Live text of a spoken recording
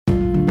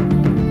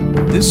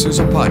This is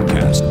a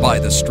podcast by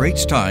The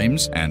Straits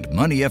Times and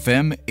Money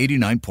FM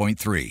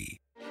 89.3.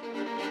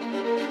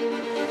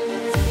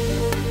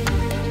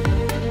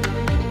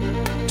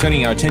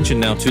 Turning our attention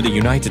now to the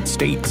United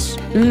States.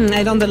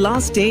 And on the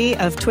last day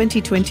of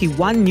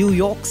 2021, New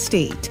York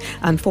State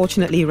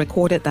unfortunately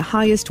recorded the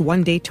highest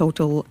one-day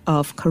total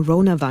of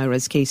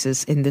coronavirus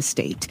cases in the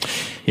state.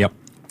 Yep.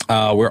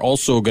 We're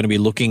also going to be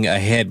looking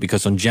ahead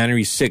because on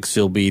January 6th,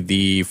 it'll be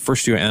the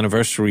first-year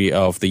anniversary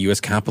of the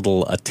U.S.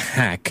 Capitol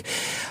attack.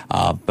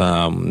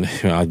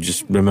 I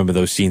just remember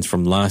those scenes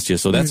from last year.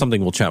 So that's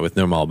something we'll chat with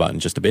Nirmal about in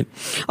just a bit.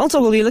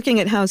 Also, we'll be looking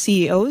at how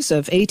CEOs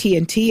of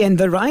AT&T and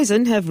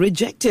Verizon have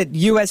rejected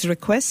U.S.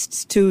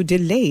 requests to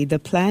delay the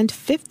planned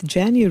 5th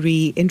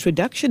January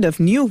introduction of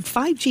new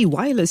 5G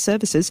wireless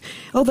services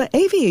over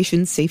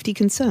aviation safety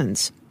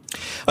concerns.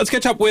 Let's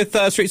catch up with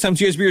Straits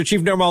Times US Bureau Chief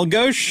Nirmal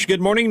Ghosh.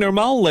 Good morning,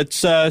 Nirmal. Let's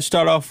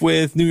start off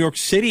with New York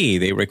City.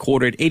 They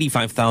recorded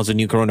 85,000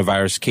 new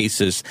coronavirus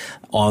cases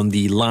on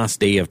the last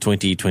day of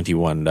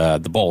 2021.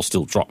 The ball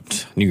still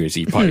dropped. New Year's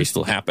Eve party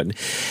still happened.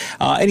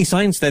 Any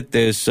signs that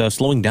there's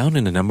slowing down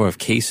in the number of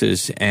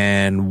cases?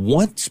 And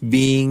what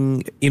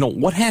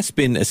has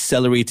been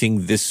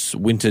accelerating this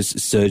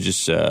winter's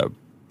surge's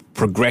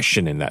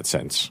progression in that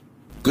sense?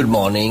 Good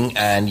morning,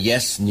 and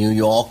yes, New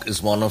York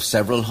is one of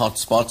several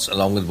hotspots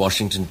along with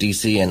Washington,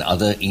 D.C. and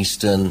other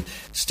eastern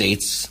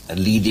states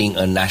leading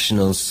a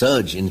national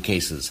surge in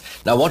cases.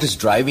 Now, what is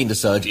driving the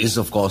surge is,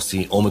 of course,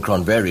 the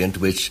Omicron variant,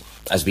 which,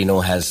 as we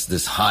know, has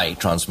this high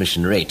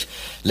transmission rate.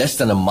 Less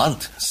than a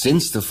month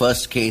since the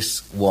first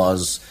case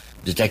was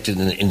detected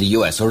in the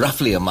U.S., or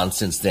roughly a month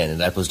since then, and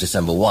that was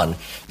December 1.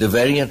 The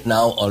variant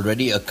now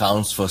already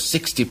accounts for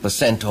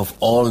 60% of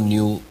all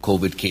new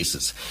COVID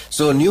cases.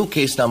 So new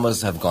case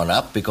numbers have gone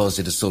up because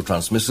it is so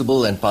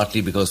transmissible, and partly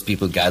because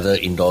people gather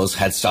indoors,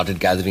 had started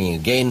gathering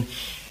again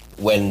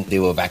when they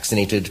were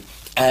vaccinated,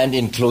 and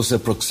in closer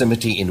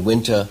proximity in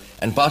winter,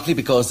 and partly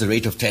because the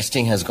rate of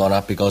testing has gone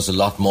up because a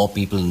lot more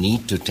people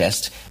need to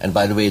test, and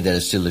by the way, there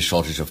is still a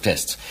shortage of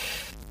tests.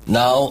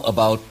 Now,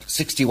 about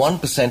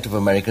 61% of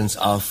Americans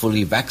are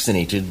fully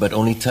vaccinated, but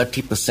only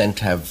 30%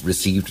 have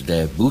received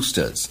their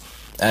boosters.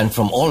 And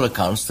from all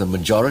accounts, the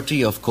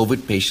majority of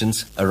COVID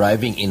patients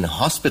arriving in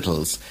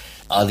hospitals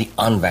are the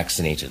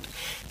unvaccinated.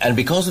 And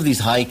because of these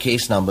high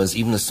case numbers,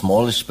 even the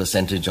smallest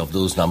percentage of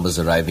those numbers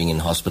arriving in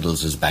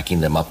hospitals is backing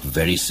them up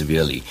very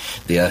severely.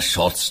 They are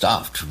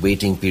short-staffed.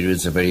 Waiting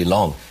periods are very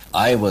long.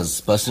 I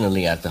was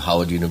personally at the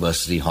Howard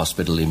University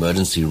Hospital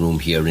emergency room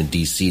here in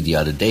D.C. the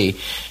other day,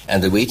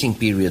 and the waiting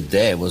period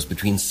there was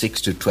between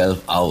 6 to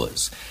 12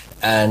 hours.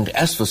 And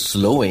as for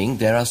slowing,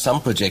 there are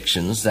some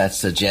projections that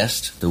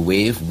suggest the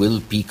wave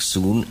will peak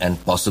soon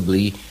and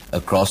possibly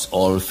across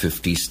all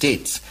 50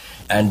 states.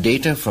 And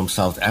data from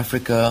South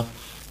Africa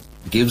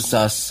gives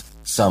us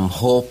some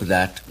hope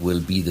that will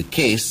be the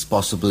case,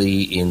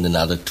 possibly in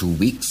another 2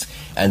 weeks,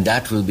 and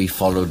that will be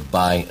followed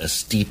by a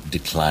steep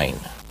decline.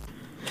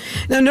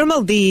 Now,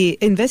 Nirmal, the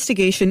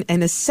investigation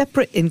and a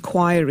separate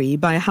inquiry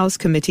by a House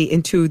committee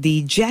into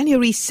the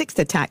January 6th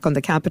attack on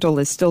the Capitol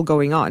is still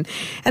going on.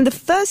 And the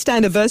first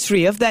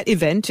anniversary of that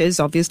event is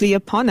obviously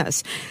upon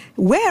us.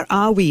 Where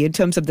are we in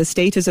terms of the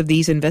status of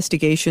these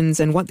investigations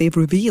and what they've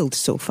revealed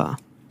so far?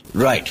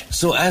 Right.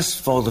 So as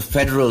for the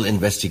federal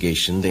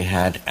investigation, they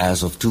had,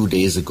 as of 2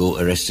 days ago,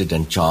 arrested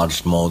and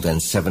charged more than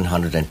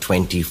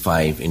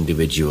 725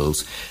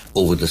 individuals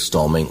over the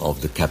storming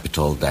of the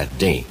Capitol that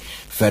day.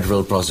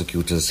 Federal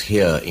prosecutors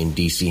here in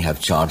D.C.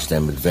 have charged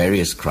them with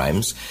various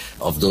crimes.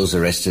 Of those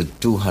arrested,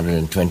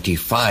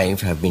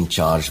 225 have been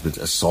charged with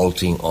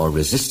assaulting or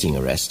resisting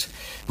arrest.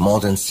 More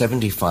than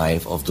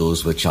 75 of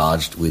those were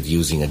charged with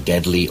using a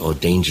deadly or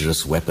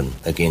dangerous weapon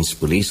against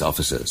police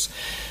officers.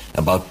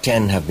 About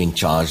 10 have been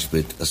charged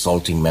with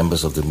assaulting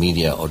members of the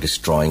media or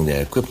destroying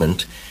their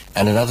equipment,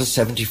 and another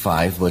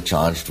 75 were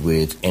charged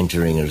with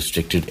entering a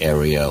restricted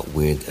area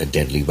with a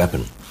deadly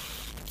weapon.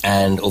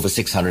 And over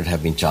 600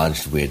 have been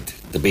charged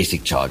with the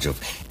basic charge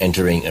of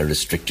entering a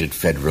restricted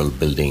federal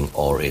building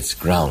or its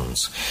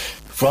grounds.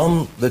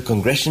 From the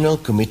Congressional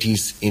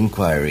Committee's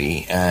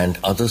inquiry and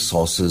other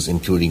sources,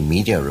 including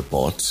media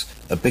reports,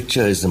 a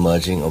picture is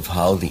emerging of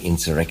how the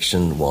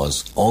insurrection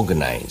was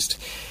organized.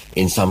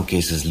 In some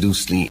cases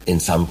loosely, in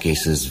some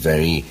cases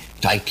very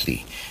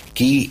tightly.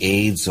 Key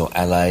aides or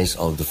allies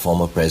of the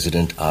former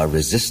president are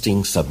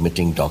resisting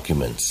submitting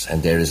documents,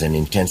 and there is an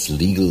intense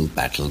legal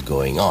battle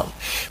going on.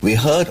 We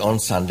heard on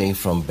Sunday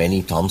from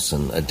Benny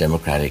Thompson, a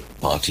Democratic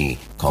Party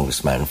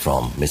congressman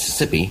from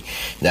Mississippi,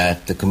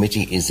 that the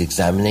committee is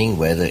examining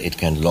whether it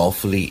can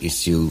lawfully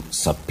issue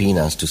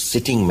subpoenas to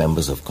sitting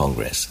members of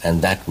Congress,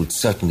 and that would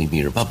certainly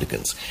be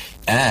Republicans.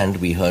 And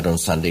we heard on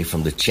Sunday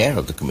from the chair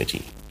of the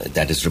committee,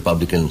 that is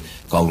Republican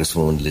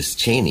Congresswoman Liz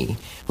Cheney,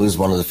 who is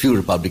one of the few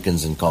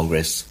Republicans in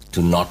Congress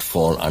to not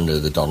fall under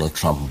the Donald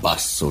Trump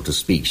bus, so to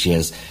speak. She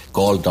has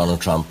called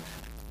Donald Trump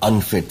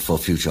unfit for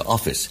future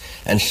office.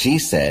 And she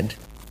said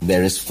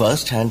there is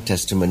first-hand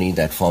testimony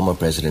that former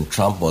President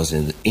Trump was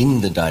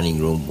in the dining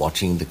room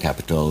watching the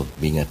Capitol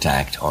being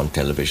attacked on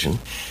television.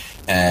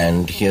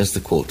 And here's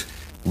the quote.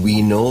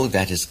 we know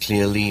that is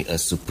clearly a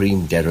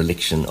supreme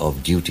dereliction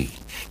of duty.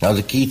 Now,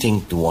 the key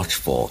thing to watch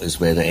for is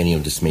whether any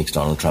of this makes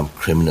Donald Trump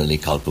criminally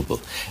culpable.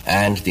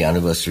 And the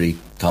anniversary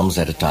comes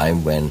at a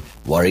time when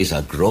worries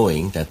are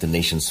growing that the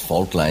nation's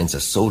fault lines are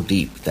so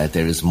deep that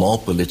there is more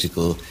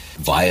political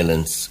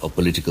violence or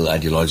political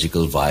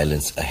ideological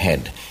violence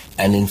ahead.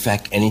 And in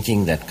fact,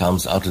 anything that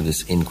comes out of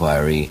this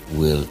inquiry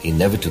will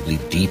inevitably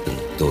deepen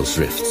those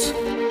rifts.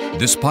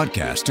 This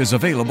podcast is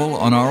available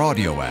on our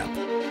audio app.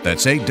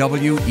 That's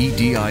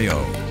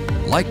AWEDIO.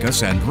 Like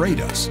us and rate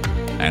us.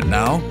 And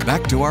now,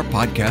 back to our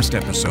podcast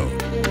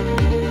episode.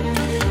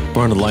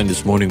 We're on the line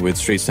this morning with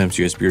Straits Times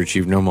U.S. Bureau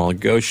Chief Nirmal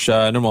Ghosh.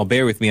 Nirmal,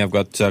 bear with me. I've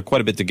got quite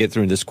a bit to get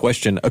through in this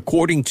question.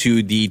 According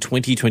to the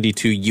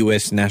 2022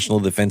 U.S. National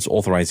Defense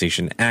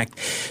Authorization Act,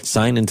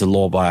 signed into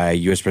law by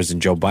U.S.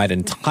 President Joe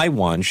Biden,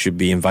 Taiwan should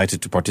be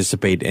invited to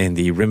participate in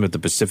the Rim of the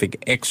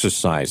Pacific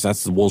exercise.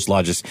 That's the world's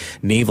largest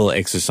naval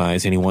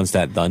exercise, and he wants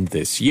that done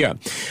this year.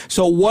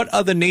 So what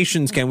other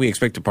nations can we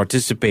expect to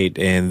participate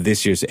in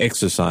this year's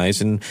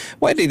exercise, and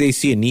why do they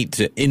see a need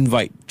to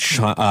invite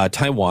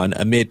Taiwan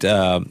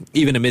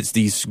even amidst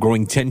these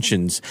growing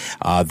tensions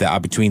that are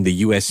between the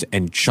U.S.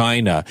 and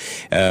China?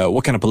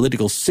 What kind of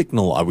political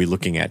signal are we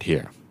looking at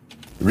here?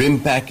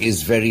 Rimpac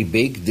is very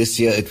big. This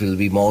year it will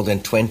be more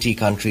than 20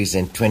 countries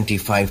and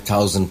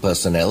 25,000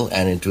 personnel,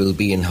 and it will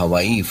be in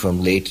Hawaii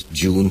from late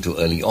June to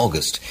early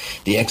August.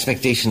 The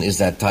expectation is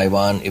that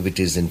Taiwan, if it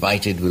is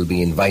invited, will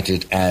be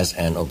invited as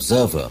an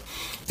observer.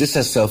 This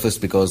has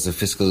surfaced because the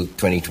fiscal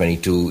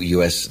 2022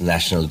 U.S.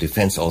 National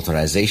Defense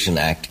Authorization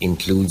Act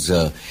includes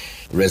a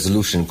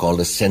resolution called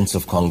a Sense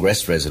of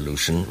Congress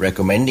resolution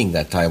recommending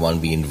that Taiwan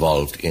be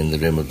involved in the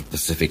Rim of the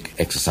Pacific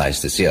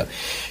exercise this year.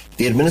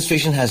 The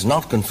administration has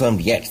not confirmed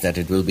yet that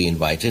it will be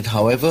invited.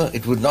 However,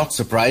 it would not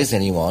surprise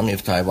anyone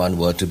if Taiwan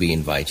were to be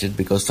invited,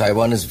 because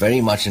Taiwan is very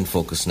much in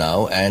focus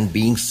now and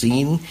being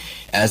seen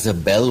as a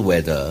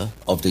bellwether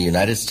of the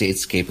United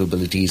States'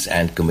 capabilities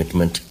and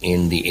commitment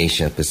in the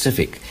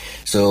Asia-Pacific.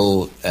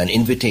 So an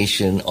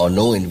invitation or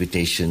no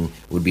invitation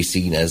would be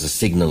seen as a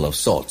signal of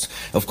sorts.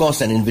 Of course,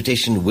 an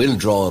invitation will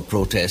draw a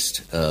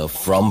protest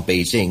from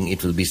Beijing.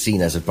 It will be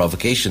seen as a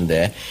provocation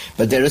there.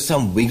 But there is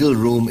some wiggle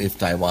room if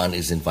Taiwan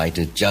is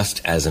invited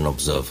just as an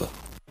observer.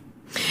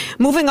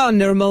 Moving on,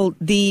 Nirmal,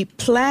 the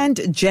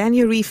planned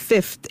January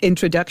 5th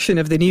introduction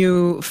of the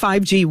new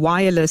 5G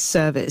wireless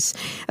service.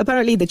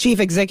 Apparently, the chief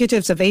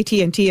executives of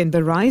AT&T and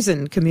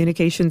Verizon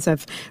Communications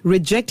have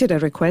rejected a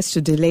request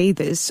to delay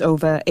this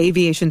over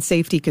aviation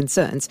safety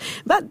concerns,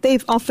 but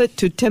they've offered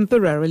to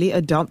temporarily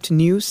adopt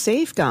new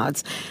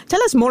safeguards.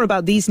 Tell us more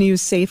about these new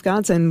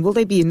safeguards, and will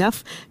they be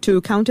enough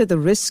to counter the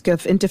risk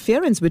of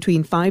interference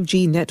between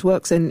 5G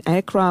networks and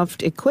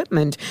aircraft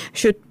equipment?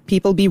 Should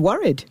people be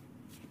worried?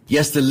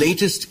 Yes, the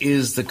latest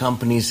is the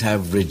companies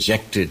have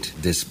rejected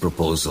this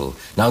proposal.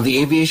 Now, the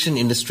aviation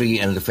industry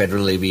and the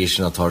Federal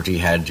Aviation Authority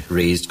have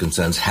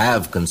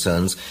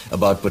concerns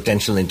about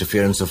potential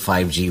interference of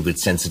 5G with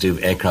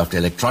sensitive aircraft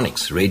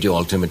electronics, radio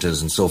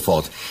altimeters, and so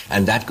forth.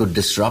 And that could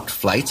disrupt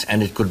flights,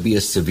 and it could be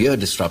a severe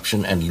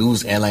disruption and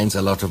lose airlines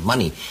a lot of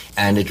money.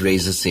 And it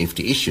raises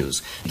safety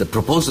issues. The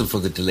proposal for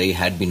the delay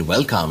had been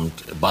welcomed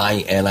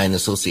by airline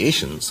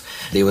associations.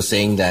 They were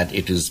saying that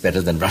it is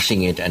better than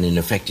rushing it and, in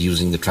effect,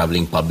 using the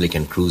traveling public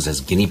and crews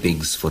as guinea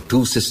pigs for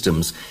two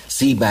systems,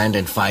 C-band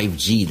and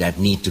 5G, that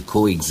need to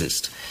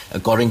coexist.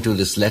 According to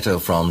this letter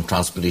from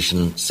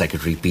Transportation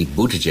Secretary Pete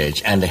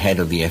Buttigieg and the head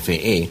of the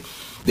FAA,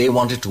 they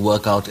wanted to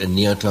work out a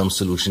near-term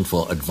solution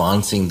for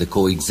advancing the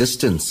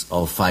coexistence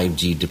of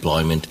 5G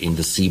deployment in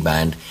the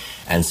C-band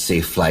and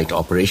safe flight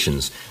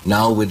operations.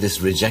 Now, with this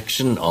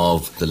rejection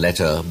of the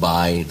letter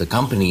by the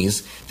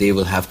companies, they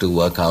will have to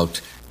work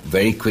out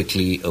very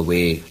quickly a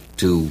way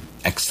to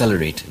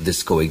accelerate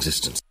this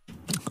coexistence.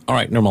 All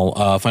right,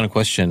 Nirmal, final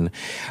question.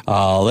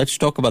 Let's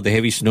talk about the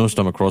heavy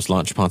snowstorm across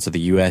large parts of the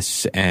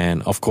U.S.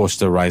 and, of course,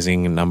 the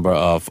rising number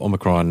of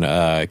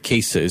Omicron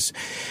cases.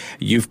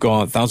 You've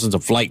got thousands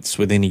of flights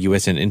within the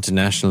U.S. and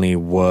internationally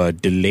were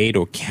delayed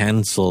or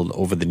cancelled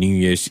over the New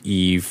Year's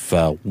Eve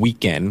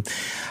weekend.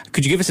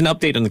 Could you give us an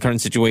update on the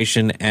current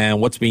situation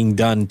and what's being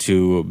done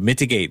to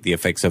mitigate the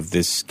effects of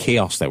this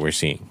chaos that we're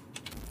seeing?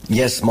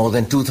 Yes, more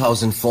than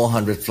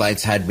 2,400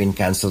 flights had been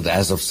cancelled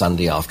as of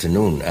Sunday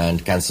afternoon,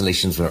 and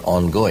cancellations were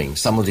ongoing.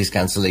 Some of these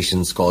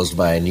cancellations caused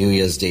by New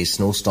Year's Day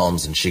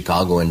snowstorms in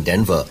Chicago and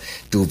Denver,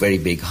 two very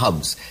big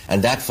hubs,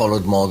 and that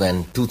followed more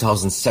than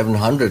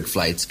 2,700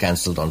 flights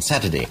cancelled on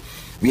Saturday.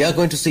 We are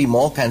going to see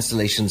more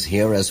cancellations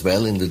here as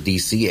well in the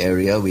D.C.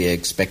 area. We are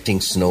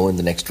expecting snow in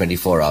the next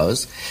 24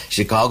 hours.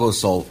 Chicago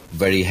saw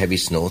very heavy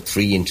snow,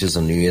 3 inches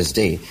on New Year's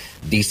Day.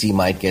 D.C.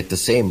 might get the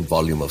same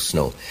volume of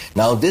snow.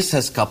 Now, this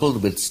has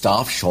coupled with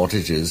staff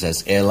shortages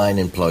as airline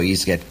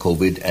employees get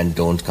COVID and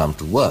don't come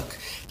to work,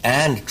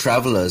 and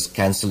travelers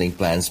cancelling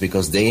plans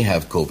because they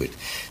have COVID.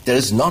 There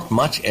is not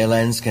much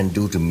airlines can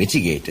do to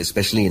mitigate,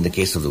 especially in the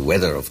case of the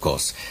weather, of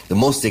course. The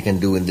most they can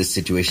do in this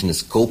situation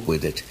is cope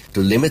with it,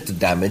 to limit the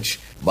damage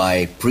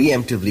by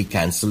preemptively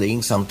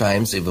cancelling.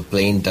 Sometimes if a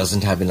plane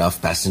doesn't have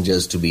enough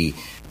passengers to be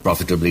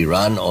profitably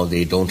run or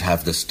they don't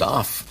have the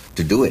staff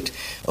to do it.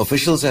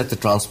 Officials at the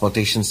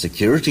Transportation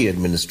Security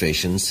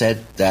Administration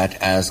said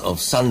that as of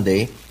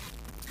Sunday,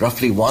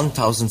 roughly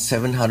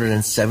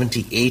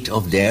 1,778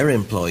 of their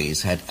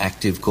employees had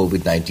active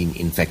COVID-19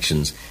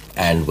 infections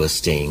and were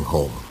staying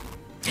home.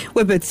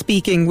 We're both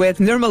speaking with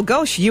Nirmal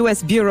Ghosh,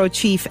 U.S. Bureau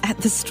Chief at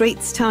the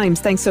Straits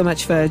Times. Thanks so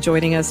much for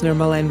joining us,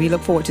 Nirmal, and we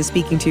look forward to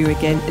speaking to you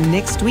again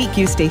next week.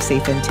 You stay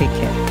safe and take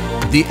care.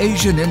 The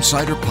Asian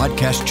Insider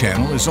Podcast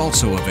channel is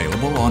also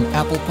available on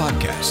Apple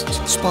Podcasts,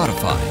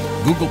 Spotify,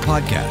 Google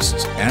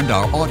Podcasts, and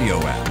our audio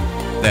app.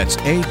 That's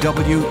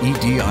AWEDIO.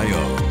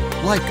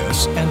 Like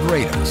us and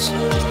rate us.